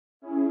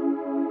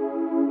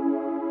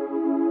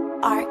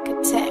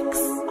Architects.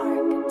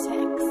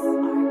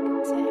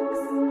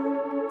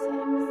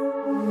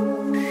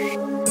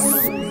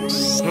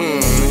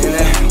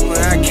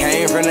 Where I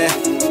came from that.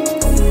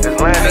 Just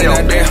land in your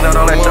bitch, no,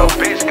 don't let your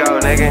bitch go,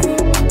 nigga.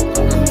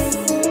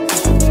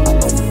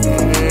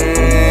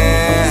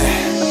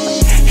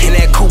 In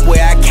that coupe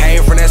where I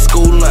came from, that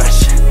school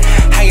lunch.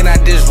 Hanging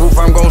out this roof,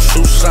 I'm gon'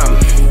 shoot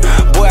something.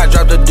 Boy, I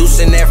dropped a deuce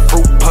in that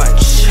fruit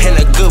punch. In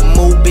a good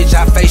mood, bitch,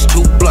 I face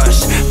two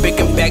blunts. Big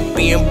and back,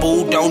 being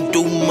boo, don't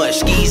do much.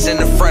 Skis in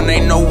the front,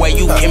 ain't no way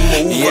you can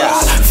move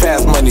us.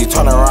 Fast money,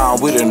 turn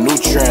around with a new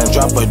trend.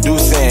 Drop a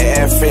deuce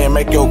in FM,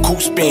 make your coupe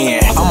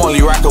spin. I'm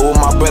only rockin' with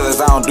my brothers,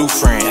 I don't do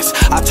friends.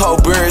 I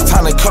told Bird,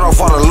 time to cut off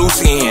all the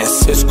loose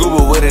ends. It's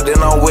scuba with it,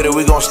 then I'm with it,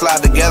 we gon'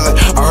 slide together.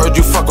 I heard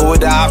you fuckin'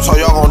 with the ops, so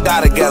y'all gon'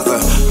 die together.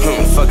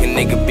 Fucking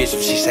nigga, bitch,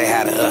 if she say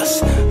hi to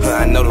us.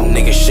 I know them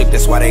niggas shook,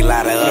 that's why they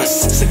lie to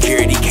us.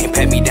 Security can't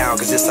pat me down,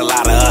 cause it's a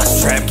lot of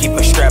us. Trap keep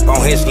a strap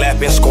on his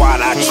lap and squad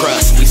I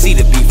trust. We see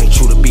the beef and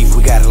chew the beef,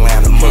 we gotta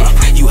line them up.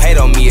 You hate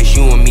on me, it's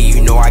you and me,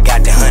 you know I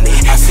got the honey.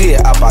 I see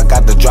it up, I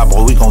got the drop,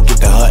 but we gon' get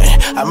the hunting.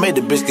 I made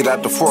the biscuit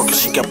out the fork,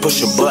 cause she kept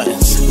pushing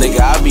buttons.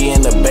 Nigga, I be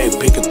in the bay,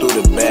 picking through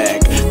the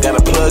bag. Got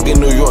a plug in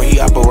New York, he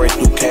operate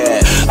through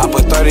cash. I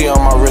put 30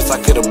 on my wrist,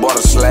 I could've bought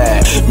a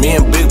slab. Me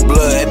and Big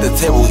Blood at the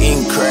table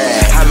eating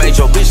crab. I made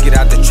your bitch get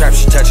out the trap,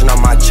 she touching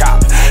on my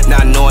chop.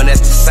 Not knowing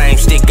that's the same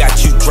stick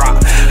got you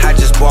dropped. I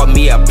just bought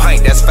me a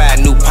pint, that's 5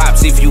 new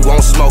pops. If you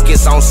won't smoke,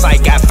 it's on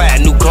site, got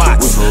 5 new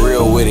Glocks. We for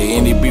real with it,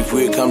 any beef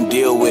we come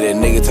deal with it.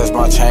 Nigga touch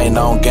my chain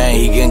on gang,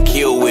 he getting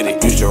killed with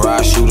it. Used to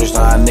ride shooters,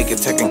 now a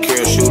nigga taking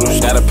care of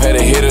shooters. Gotta pay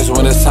the hitters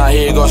when it's time,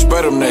 here go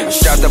spread them niggas.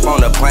 Strapped up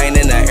on the plane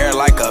in the air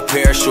like a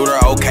parachuter.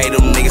 Okay,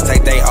 them niggas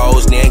take they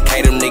O's, then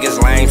K them niggas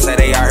lame. Say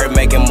they out here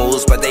making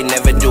moves, but they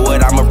never do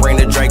it. I'ma bring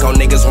the Drake on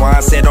niggas.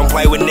 Wine said don't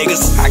play with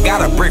niggas. I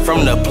got a brick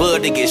from the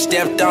plug to get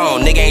stepped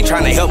on. Nigga ain't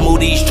tryna help move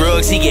these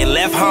drugs, he get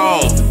left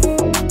home.